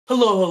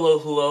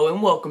Hello,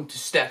 and welcome to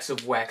Stax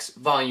of Wax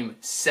Volume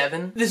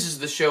 7. This is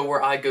the show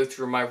where I go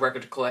through my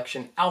record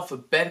collection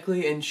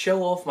alphabetically and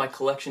show off my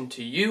collection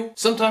to you.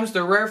 Sometimes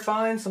they're rare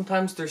finds,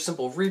 sometimes they're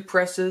simple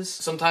represses,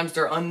 sometimes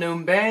they're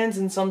unknown bands,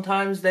 and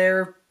sometimes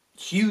they're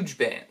huge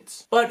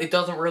bands. But it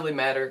doesn't really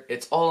matter,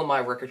 it's all in my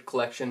record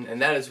collection,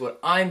 and that is what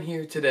I'm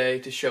here today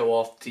to show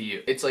off to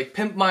you. It's like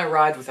Pimp My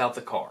Ride without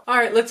the car.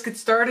 Alright, let's get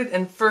started,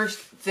 and first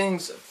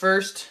things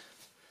first.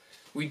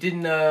 We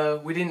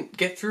didn't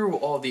get through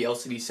all the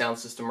LCD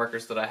Soundsystem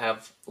records that I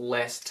have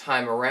last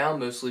time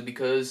around, mostly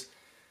because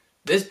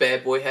this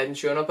bad boy hadn't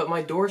shown up at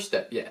my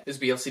doorstep yet. This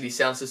would be LCD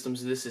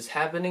Soundsystem's This Is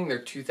Happening, their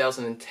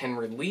 2010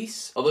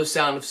 release. Although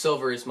Sound of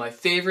Silver is my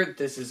favorite,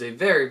 this is a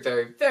very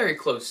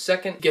close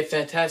second. You get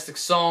fantastic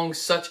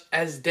songs such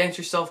as Dance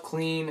Yourself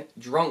Clean,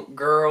 Drunk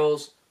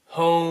Girls,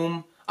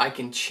 Home, I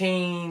Can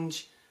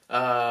Change,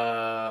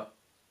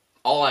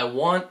 All I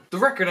Want. The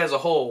record as a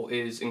whole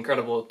is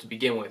incredible to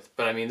begin with,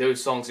 but I mean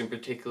those songs in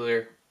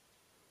particular,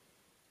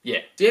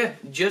 yeah,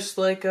 just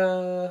like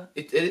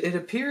it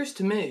appears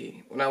to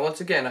me, once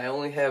again I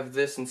only have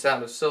this and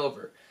Sound of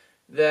Silver,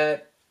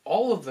 that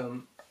all of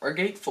them are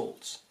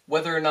gatefolds.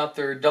 Whether or not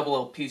they're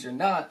double LPs or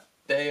not,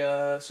 they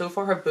so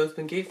far have both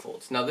been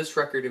gatefolds. Now this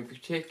record in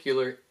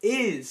particular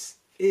is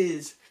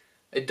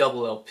a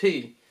double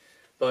LP,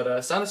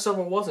 but Sound of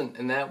Silver wasn't,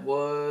 and that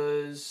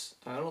was,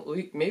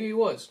 maybe it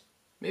was.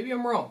 Maybe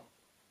I'm wrong.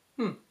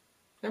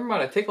 Never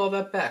mind, I take all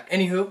that back.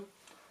 Anywho,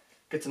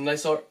 get some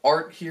nice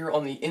art here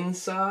on the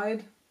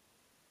inside.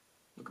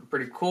 Looking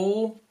pretty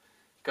cool.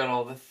 Got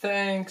all the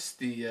thanks,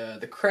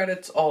 the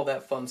credits, all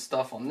that fun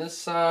stuff on this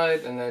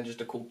side, and then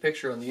just a cool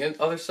picture on the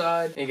other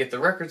side. And you get the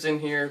records in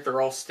here. They're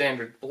all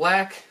standard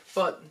black,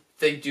 but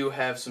they do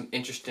have some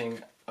interesting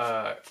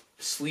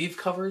sleeve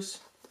covers,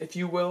 if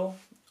you will,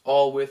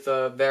 all with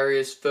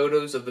various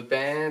photos of the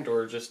band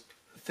or just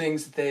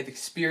things that they've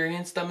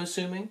experienced, I'm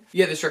assuming.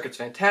 Yeah, this record's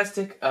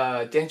fantastic.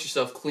 Dance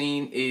Yourself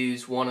Clean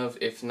is one of,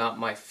 if not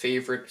my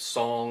favorite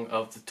song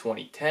of the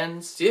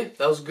 2010s. So yeah,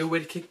 that was a good way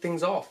to kick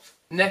things off.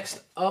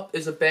 Next up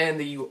is a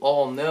band that you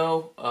all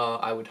know,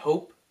 I would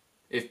hope.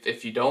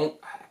 If you don't,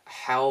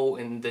 how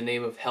in the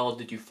name of hell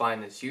did you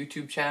find this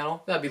YouTube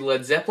channel? That'd be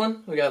Led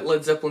Zeppelin. We got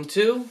Led Zeppelin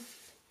 2,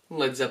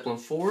 Led Zeppelin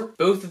 4.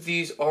 Both of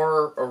these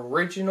are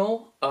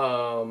original,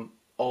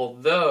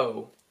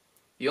 although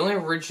the only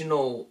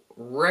original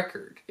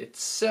record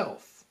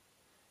itself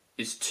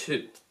is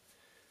 2,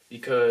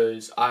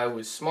 because I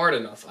was smart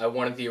enough. I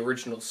wanted the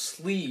original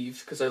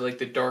sleeve because I like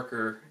the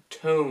darker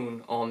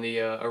tone on the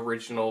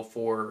original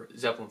for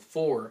Zeppelin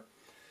 4,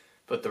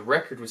 but the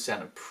record was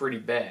sounding pretty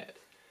bad.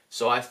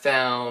 So I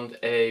found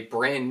a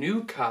brand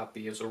new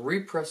copy. It was a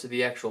repress of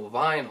the actual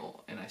vinyl,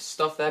 and I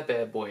stuffed that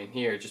bad boy in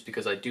here just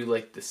because I do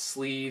like the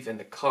sleeve and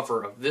the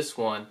cover of this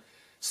one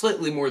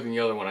slightly more than the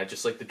other one. I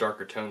just like the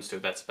darker tones to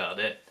it, that's about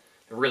it.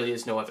 There really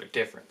is no other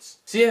difference.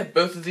 So yeah,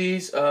 both of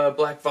these,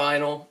 black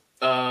vinyl.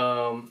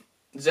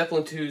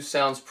 Zeppelin 2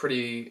 sounds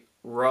pretty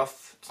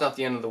rough. It's not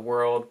the end of the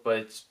world,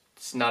 but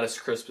it's not as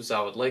crisp as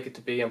I would like it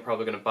to be. I'm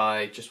probably going to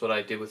buy just what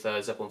I did with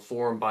Zeppelin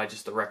 4 and buy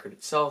just the record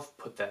itself,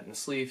 put that in the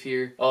sleeve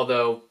here.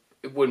 Although,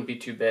 it wouldn't be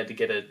too bad to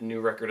get a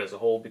new record as a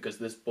whole because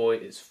this boy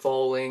is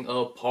falling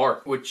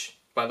apart. Which,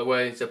 by the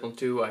way, Zeppelin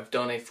 2 I've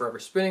done a Forever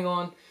Spinning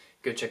on.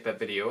 Go check that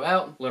video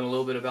out. Learn a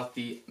little bit about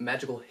the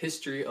magical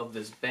history of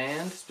this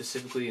band,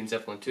 specifically in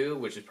Zeppelin 2,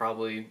 which is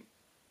probably,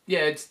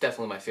 yeah, it's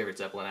definitely my favorite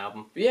Zeppelin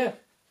album. But yeah,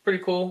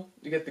 pretty cool.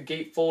 You get the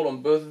gatefold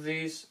on both of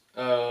these.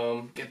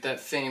 Get that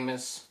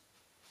famous,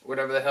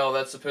 whatever the hell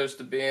that's supposed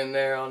to be in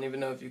there. I don't even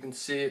know if you can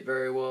see it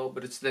very well,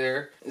 but it's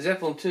there.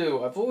 Zeppelin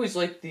 2, I've always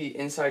liked the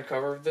inside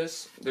cover of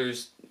this.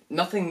 There's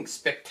nothing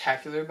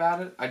spectacular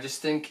about it. I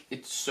just think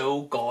it's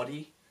so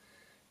gaudy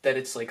that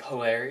it's like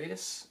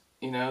hilarious.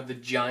 You know, the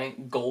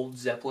giant gold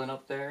Zeppelin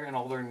up there and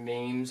all their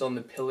names on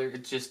the pillar.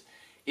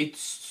 It's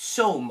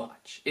so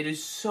much. It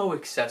is so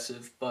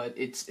excessive, but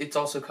it's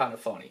also kind of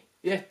funny.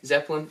 Yeah,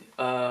 Zeppelin,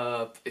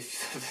 yeah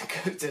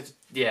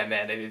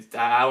man,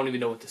 I don't even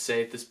know what to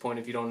say at this point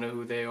if you don't know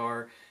who they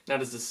are. Not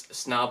as a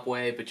snob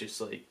way, but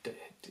just like,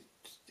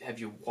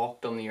 have you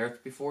walked on the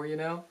earth before, you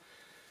know?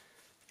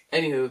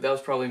 Anywho, that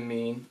was probably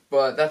mean,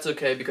 but that's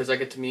okay because I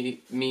get to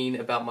be mean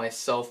about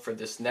myself for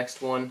this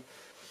next one,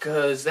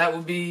 because that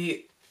would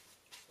be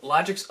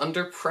Logic's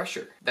Under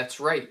Pressure. That's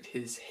right,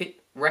 his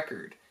hit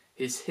record.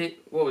 His hit,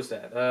 what was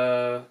that?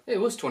 It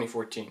was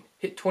 2014.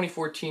 Hit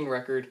 2014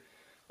 record,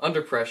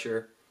 Under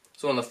Pressure.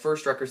 It's one of the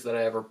first records that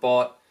I ever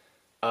bought,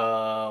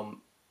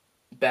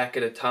 back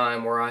at a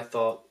time where I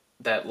thought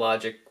that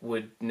Logic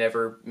would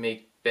never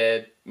make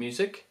bad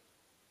music.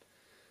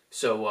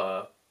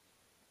 So,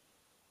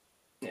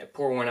 yeah,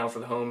 pour one out for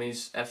the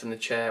homies, F in the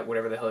chat,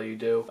 whatever the hell you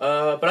do.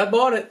 But I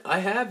bought it, I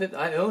have it,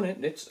 I own it,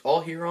 it's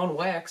all here on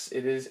wax.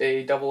 It is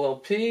a double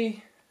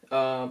LP,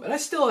 and I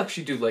still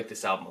actually do like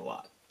this album a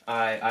lot.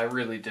 I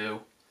really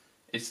do.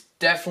 It's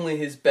definitely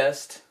his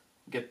best.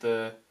 Get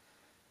the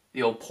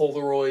old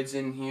Polaroids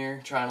in here,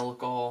 trying to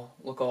look all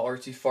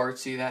artsy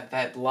fartsy,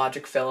 that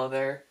Logic fella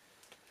there.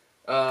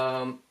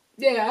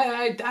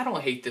 Yeah, I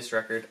don't hate this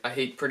record. I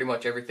hate pretty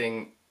much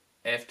everything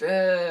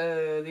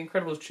after The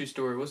Incredibles True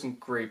Story wasn't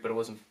great, but it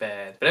wasn't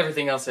bad. But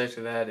everything else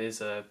after that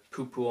is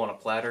poo-poo on a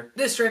platter.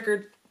 This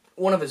record,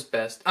 one of his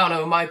best. I don't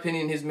know, in my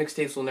opinion, his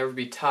mixtapes will never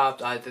be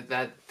topped.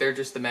 They're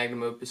just the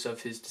magnum opus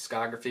of his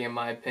discography, in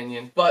my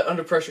opinion. But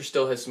Under Pressure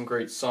still has some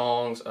great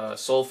songs.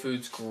 Soul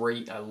Food's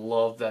great. I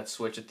love that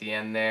switch at the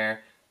end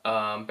there.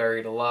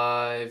 Buried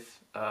Alive.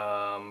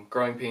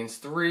 Growing Pains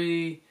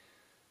 3.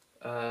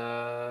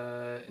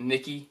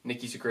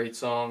 Nikki's a great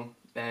song.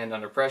 And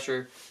Under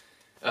Pressure.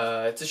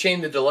 It's a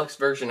shame the deluxe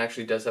version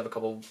actually does have a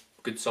couple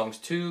good songs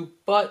too,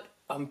 but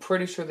I'm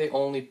pretty sure they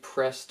only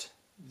pressed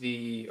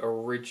the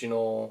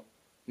original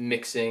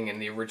mixing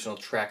and the original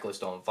track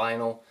list on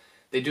vinyl.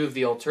 They do have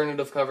the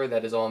alternative cover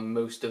that is on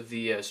most of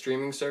the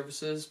streaming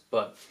services,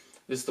 but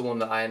this is the one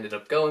that I ended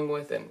up going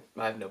with, and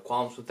I have no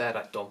qualms with that.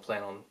 I don't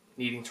plan on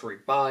needing to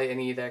rebuy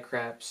any of that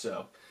crap,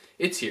 so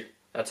it's here.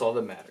 That's all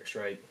that matters,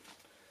 right?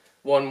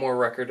 One more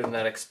record in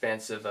that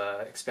expansive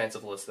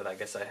list that I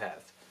guess I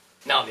have.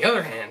 Now, on the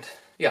other hand,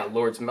 yeah,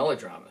 Lorde's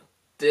Melodrama.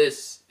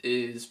 This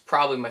is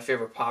probably my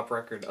favorite pop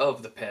record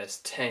of the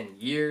past 10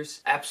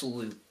 years.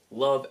 Absolutely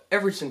love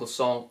every single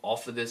song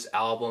off of this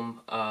album.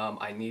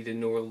 I need a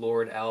newer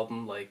Lorde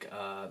album, like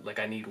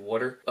I Need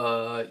Water.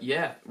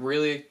 Yeah,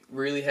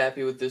 really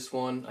happy with this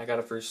one. I got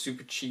it for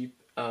super cheap.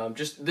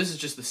 This is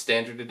just the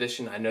standard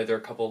edition. I know there are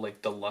a couple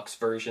like deluxe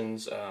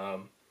versions,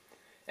 and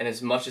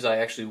as much as I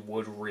actually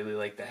would really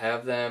like to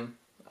have them,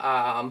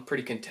 I'm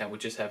pretty content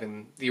with just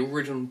having the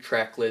original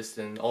track list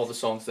and all the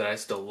songs that I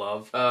still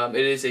love.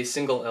 It is a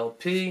single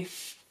LP.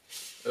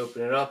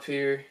 Open it up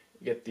here.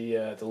 You get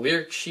the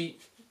lyric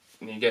sheet,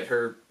 and you get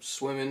her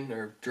swimming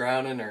or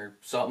drowning or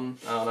something.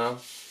 I don't know.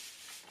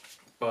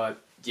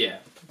 But yeah,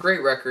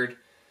 great record.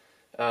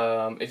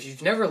 If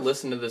you've never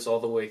listened to this all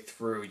the way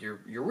through,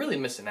 you're really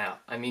missing out.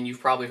 I mean,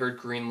 you've probably heard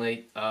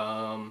Greenlight.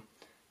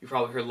 You've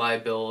probably heard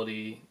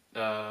Liability,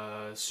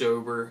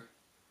 Sober.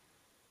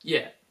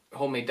 Yeah.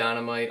 Homemade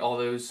Dynamite, all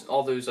those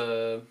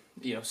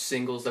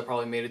singles that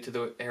probably made it to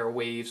the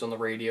airwaves on the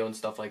radio and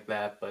stuff like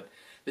that. But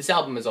this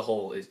album as a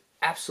whole is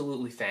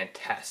absolutely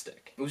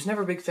fantastic. I was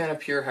never a big fan of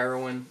Pure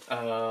Heroin.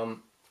 I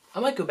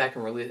might go back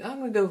and I'm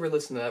gonna go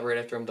re-listen to that right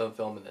after I'm done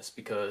filming this,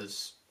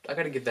 because I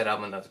gotta give that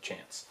album another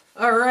chance.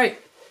 Alright,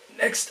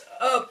 next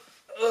up,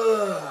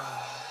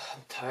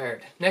 I'm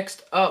tired.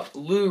 Next up,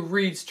 Lou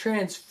Reed's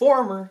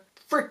Transformer.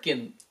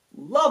 Freaking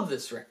love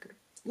this record.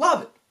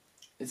 Love it.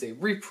 It's a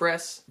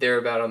repress. There are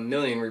about 1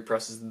 million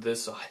represses of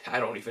this, so I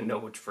don't even know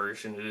which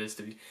version it is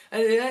to be.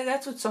 And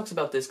that's what sucks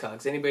about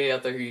Discogs. Anybody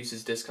out there who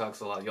uses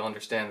Discogs a lot, you'll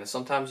understand this.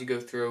 Sometimes you go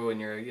through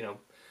and you're,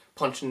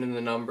 punching in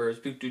the numbers,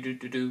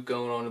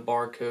 going on the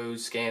barcodes,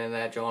 scanning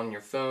that on your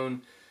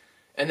phone,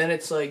 and then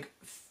it's like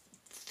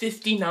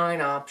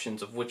 59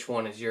 options of which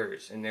one is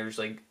yours, and there's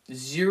like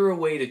zero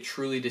way to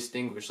truly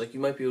distinguish. Like, you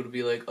might be able to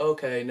be like,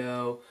 okay,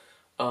 no,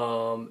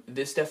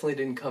 this definitely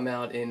didn't come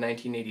out in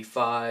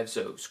 1985,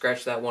 so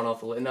scratch that one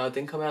off the list. No, it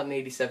didn't come out in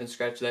 87,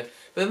 scratch that.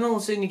 But then all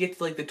of a sudden you get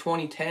to like the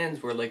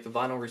 2010s where like the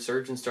vinyl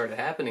resurgence started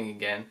happening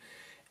again,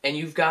 and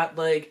you've got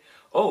like,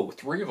 oh,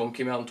 3 of them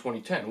came out in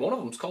 2010. One of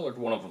them's colored,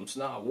 one of them's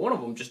not. One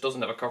of them just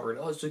doesn't have a cover at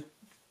all. It's like,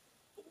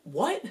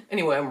 what?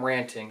 Anyway, I'm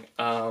ranting.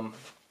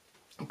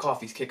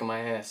 Coffee's kicking my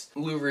ass.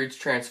 Lou Reed's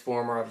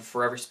Transformer, I've been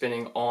forever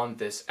spinning on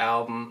this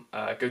album.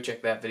 Go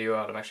check that video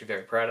out. I'm actually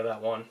very proud of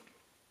that one.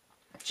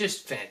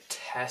 Just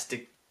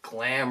fantastic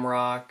glam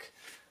rock,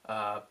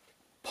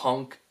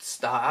 punk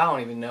style. I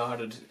don't even know how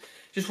to...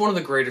 Just one of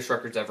the greatest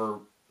records ever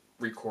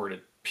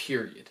recorded,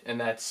 period. And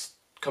that's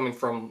coming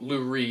from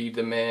Lou Reed,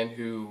 the man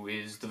who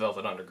is the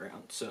Velvet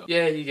Underground. So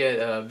yeah, you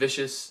get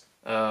Vicious,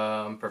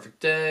 Perfect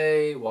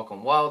Day, Walk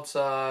on Wild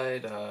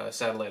Side,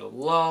 Satellite of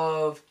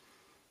Love,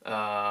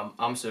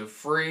 I'm So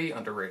Free,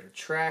 underrated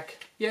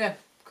track. Yeah,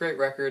 great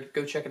record.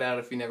 Go check it out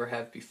if you never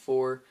have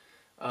before.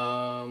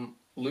 Lou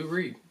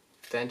Reed.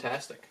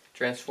 Fantastic.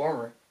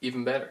 Transformer,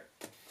 even better.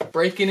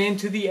 Breaking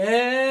into the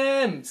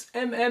M's.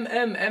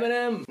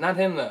 Eminem. Not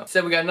him, though.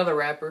 Instead, we got another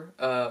rapper.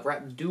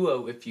 Rap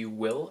duo, if you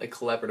will. A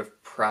collaborative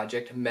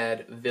project.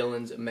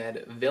 Madvillain's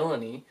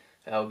Madvillainy.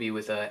 That will be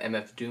with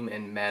MF Doom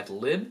and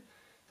Madlib.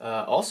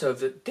 Also,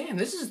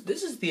 this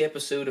is the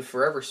episode of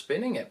Forever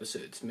Spinning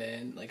episodes,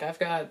 man. Like, I've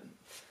got...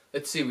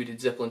 Let's see, we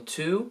did Zeppelin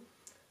 2.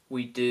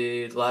 We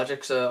did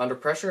Logic's Under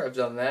Pressure. I've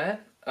done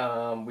that.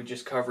 We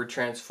just covered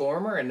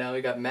Transformer, and now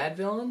we got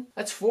Madvillain.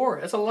 That's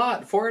 4. That's a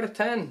lot. 4 out of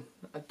 10.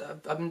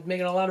 I've been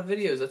making a lot of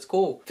videos. That's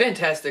cool.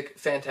 Fantastic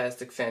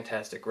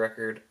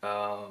record.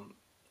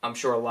 I'm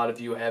sure a lot of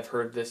you have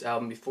heard this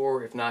album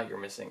before. If not, you're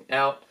missing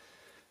out.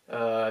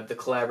 The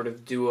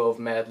collaborative duo of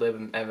Madlib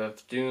and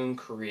MF Doom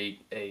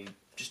create a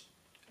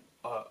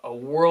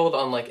world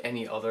unlike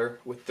any other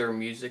with their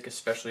music,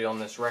 especially on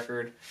this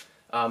record.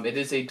 It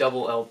is a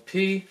double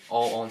LP,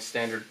 all on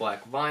standard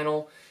black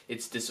vinyl.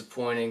 It's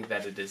disappointing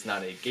that it is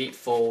not a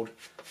gatefold,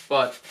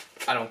 but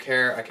I don't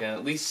care. I can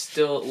at least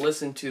still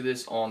listen to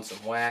this on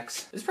some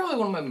wax. It's probably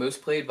one of my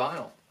most played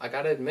vinyl. I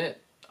gotta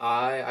admit,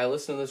 I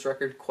listen to this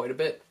record quite a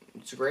bit.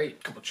 It's great.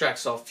 A couple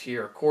tracks off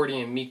here: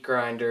 Accordion, Meat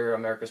Grinder,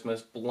 America's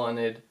Most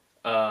Blunted,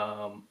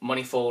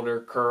 Money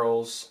Folder,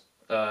 Curls,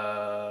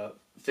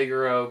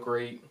 Figaro,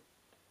 great.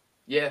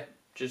 Yeah,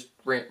 just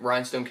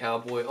Rhinestone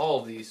Cowboy, all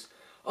of these.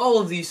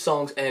 All of these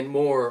songs and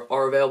more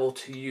are available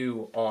to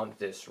you on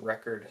this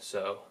record,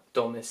 so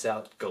don't miss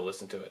out. Go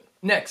listen to it.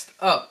 Next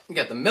up, you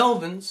got the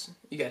Melvins.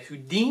 You got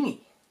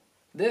Houdini.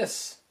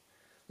 This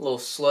little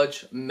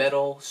sludge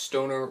metal,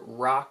 stoner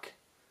rock,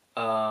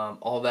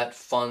 all that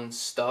fun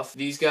stuff.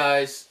 These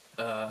guys,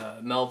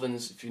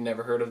 Melvins, if you've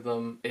never heard of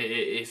them,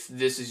 if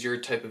this is your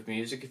type of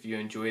music, if you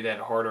enjoy that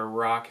harder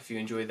rock, if you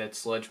enjoy that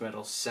sludge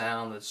metal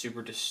sound, that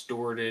super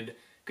distorted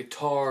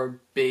guitar,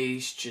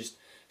 bass, just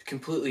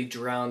completely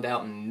drowned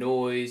out in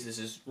noise. This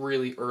is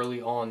really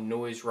early on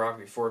noise rock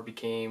before it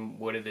became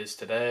what it is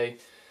today.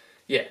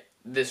 Yeah,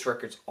 this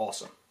record's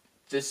awesome.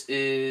 This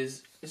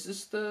is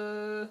this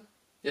the...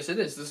 Yes, it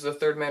is. This is the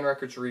Third Man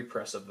Records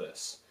repress of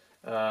this.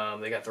 They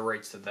got the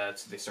rights to that,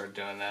 so they started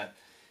doing that.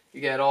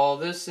 You got all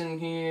this in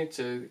here. It's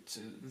a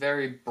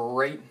very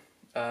bright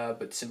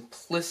but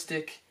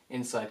simplistic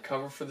inside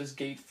cover for this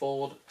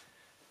gatefold.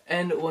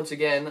 And once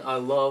again, I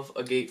love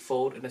a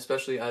gatefold, and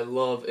especially I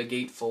love a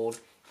gatefold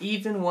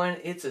even when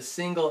it's a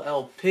single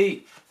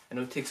LP. I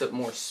know it takes up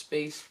more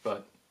space,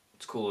 but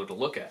it's cooler to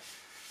look at.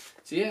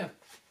 So yeah,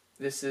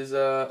 this is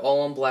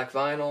all on black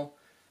vinyl.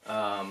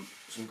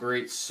 Some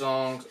great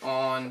songs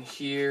on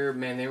here.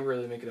 Man, they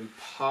really make it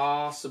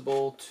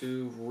impossible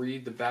to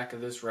read the back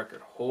of this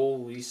record.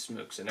 Holy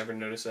smokes, I never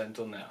noticed that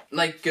until now.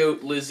 Night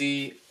Goat,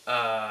 Lizzie,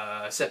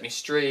 Set Me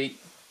Straight.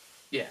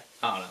 Yeah,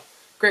 I don't know.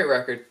 Great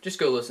record. Just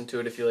go listen to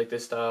it if you like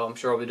this style. I'm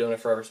sure I'll be doing a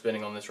Forever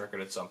Spinning on this record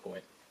at some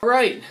point.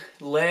 Alright,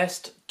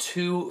 last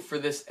two for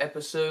this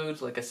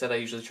episode. Like I said, I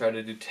usually try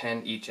to do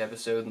 10 each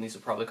episode, and these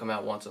will probably come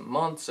out once a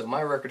month, so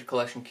my record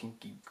collection can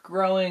keep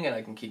growing, and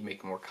I can keep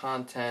making more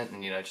content,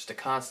 and, you know, just a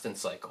constant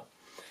cycle.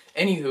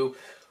 Anywho,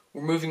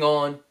 we're moving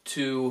on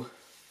to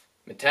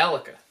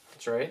Metallica.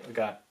 That's right, we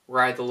got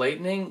Ride the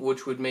Lightning,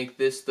 which would make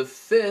this the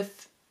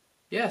fifth,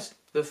 yes,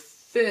 the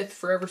fifth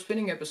Forever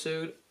Spinning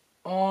episode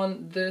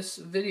on this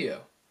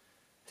video.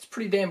 It's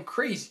pretty damn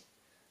crazy.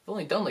 I've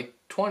only done like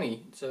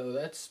 20, so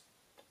that's...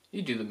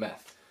 You do the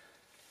math.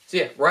 So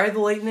yeah, Ride the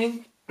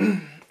Lightning,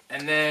 and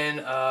then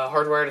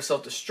Hardwired to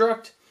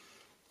Self-Destruct.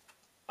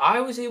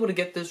 I was able to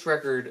get this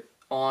record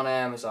on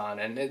Amazon,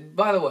 and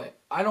by the way,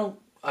 I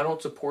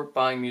don't support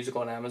buying music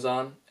on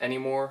Amazon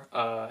anymore.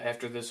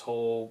 After this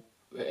whole,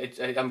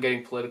 I'm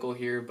getting political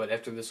here, but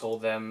after this whole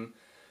them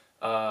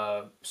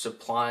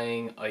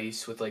supplying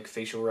ICE with like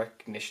facial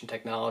recognition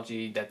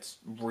technology, that's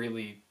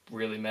really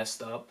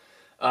messed up.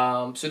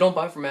 So don't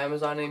buy from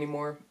Amazon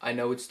anymore. I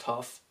know it's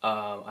tough.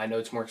 I know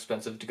it's more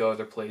expensive to go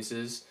other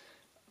places,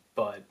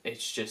 but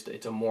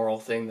it's a moral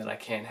thing that I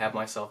can't have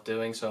myself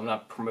doing, so I'm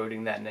not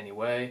promoting that in any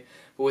way.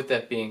 But with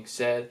that being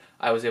said,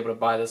 I was able to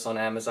buy this on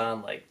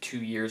Amazon like 2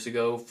 years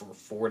ago for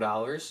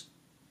 $4.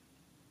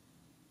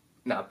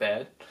 Not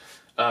bad.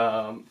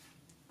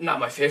 Not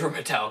my favorite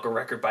Metallica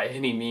record by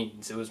any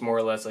means. It was more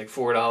or less like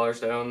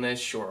 $4 to own this.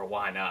 Sure,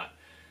 why not?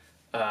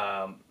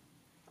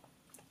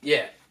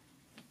 Yeah.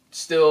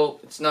 Still,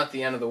 it's not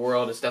the end of the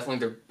world. It's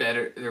definitely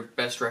their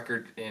best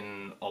record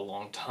in a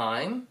long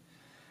time.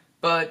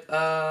 But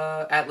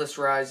Atlas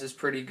Rise is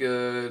pretty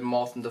good.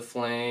 Moth into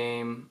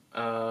Flame.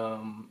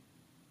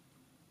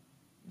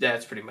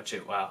 That's pretty much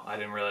it. Wow, I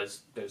didn't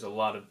realize there's a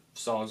lot of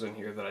songs in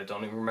here that I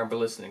don't even remember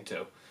listening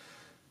to.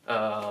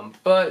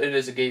 But it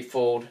is a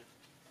gatefold.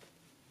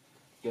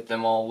 Get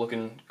them all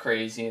looking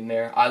crazy in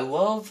there. I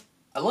love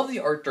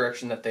the art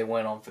direction that they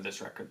went on for this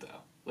record,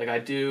 though. Like, I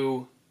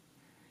do...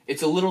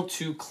 It's a little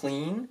too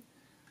clean,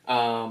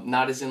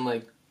 not as in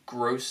like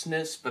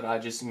grossness, but I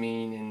just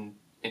mean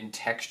in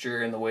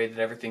texture and the way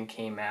that everything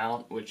came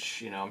out,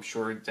 which, you know, I'm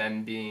sure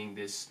them being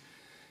this,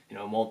 you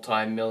know,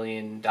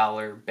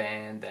 multi-million-dollar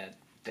band that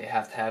they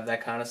have to have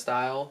that kind of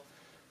style.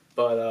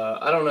 But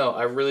I don't know,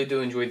 I really do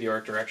enjoy the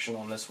art direction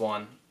on this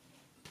one.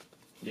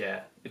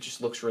 Yeah, it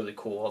just looks really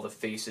cool, all the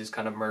faces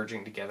kind of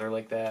merging together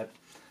like that.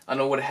 I don't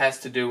know what it has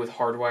to do with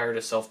Hardwired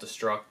to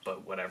Self-Destruct,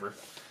 but whatever.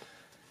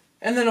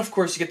 And then, of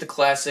course, you get the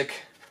classic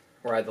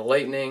Ride the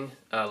Lightning.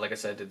 Like I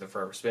said, I did the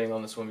Forever Spinning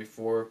on this one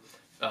before.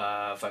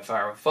 Fight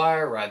Fire with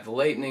Fire, Ride the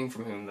Lightning,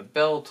 From Whom the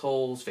Bell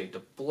Tolls, Fade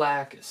to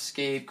Black,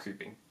 Escape,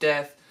 Creeping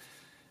Death.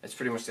 That's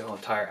pretty much the whole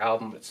entire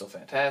album, but it's still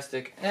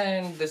fantastic.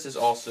 And this is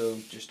also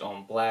just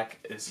on black.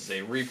 This is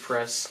a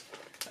repress.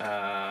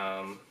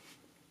 Yeah.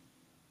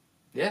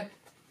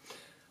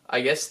 I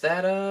guess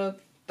that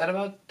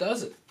about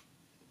does it.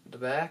 The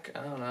back,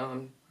 I don't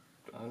know,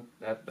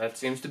 that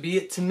seems to be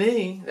it to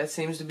me. That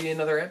seems to be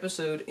another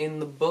episode in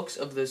the books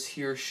of this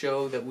here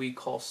show that we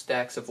call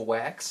Stax of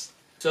Wax.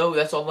 So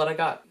that's all that I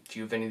got. If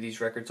you have any of these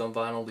records on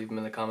vinyl, leave them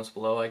in the comments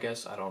below, I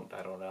guess. I don't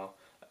know.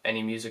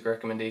 Any music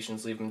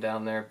recommendations, leave them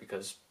down there,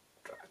 because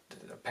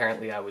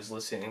apparently I was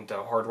listening to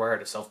Hardwire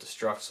to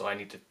Self-Destruct, so I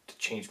need to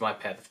change my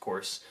path, of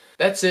course.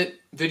 That's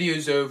it.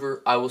 Video's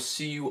over. I will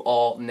see you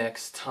all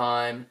next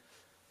time.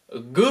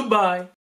 Goodbye.